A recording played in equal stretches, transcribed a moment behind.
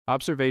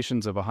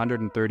Observations of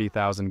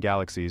 130,000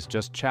 galaxies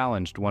just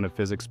challenged one of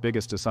physics'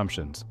 biggest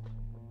assumptions.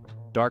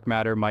 Dark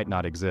matter might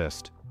not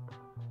exist.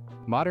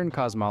 Modern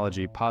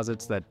cosmology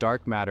posits that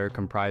dark matter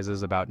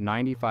comprises about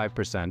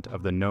 95%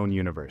 of the known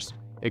universe,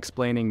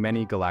 explaining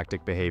many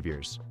galactic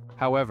behaviors.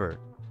 However,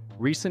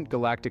 recent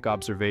galactic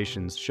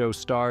observations show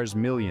stars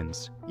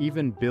millions,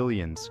 even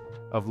billions,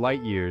 of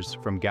light-years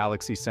from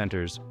galaxy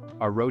centers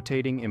are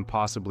rotating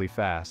impossibly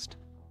fast.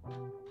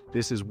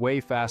 This is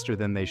way faster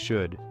than they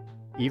should,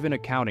 even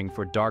accounting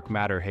for dark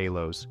matter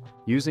halos.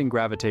 Using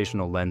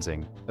gravitational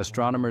lensing,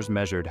 astronomers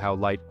measured how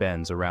light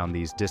bends around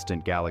these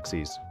distant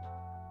galaxies.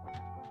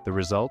 The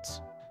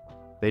results?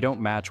 They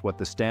don't match what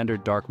the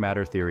standard dark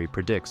matter theory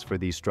predicts for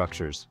these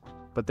structures.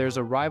 But there's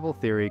a rival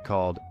theory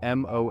called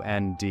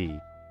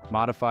MOND,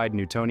 Modified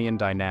Newtonian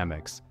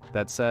Dynamics,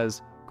 that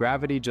says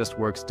gravity just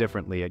works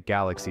differently at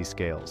galaxy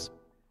scales.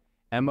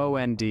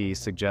 MOND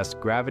suggests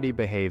gravity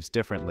behaves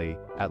differently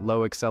at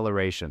low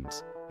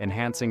accelerations,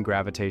 enhancing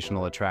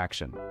gravitational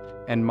attraction.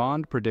 And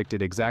MOND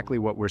predicted exactly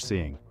what we're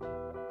seeing.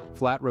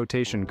 Flat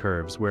rotation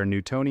curves where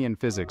Newtonian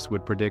physics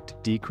would predict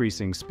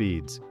decreasing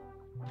speeds.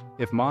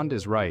 If MOND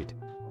is right,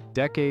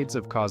 decades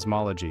of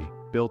cosmology,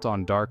 built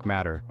on dark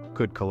matter,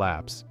 could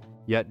collapse.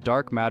 Yet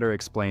dark matter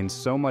explains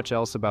so much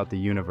else about the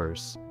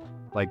universe,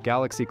 like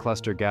galaxy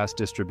cluster gas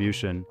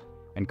distribution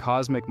and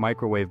cosmic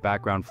microwave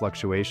background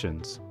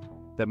fluctuations,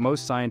 that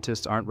most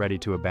scientists aren't ready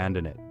to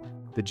abandon it.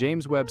 The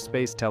James Webb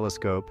Space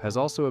Telescope has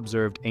also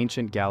observed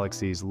ancient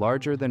galaxies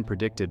larger than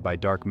predicted by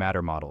dark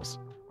matter models.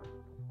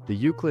 The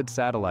Euclid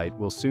satellite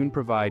will soon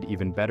provide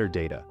even better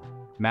data,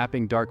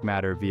 mapping dark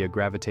matter via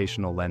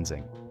gravitational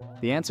lensing.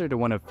 The answer to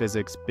one of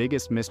physics'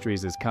 biggest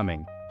mysteries is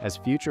coming, as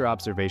future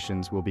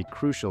observations will be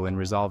crucial in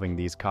resolving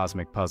these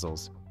cosmic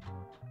puzzles.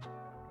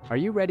 Are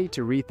you ready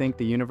to rethink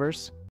the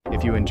universe?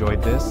 If you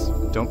enjoyed this,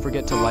 don't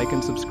forget to like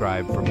and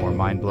subscribe for more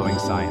mind-blowing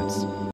science.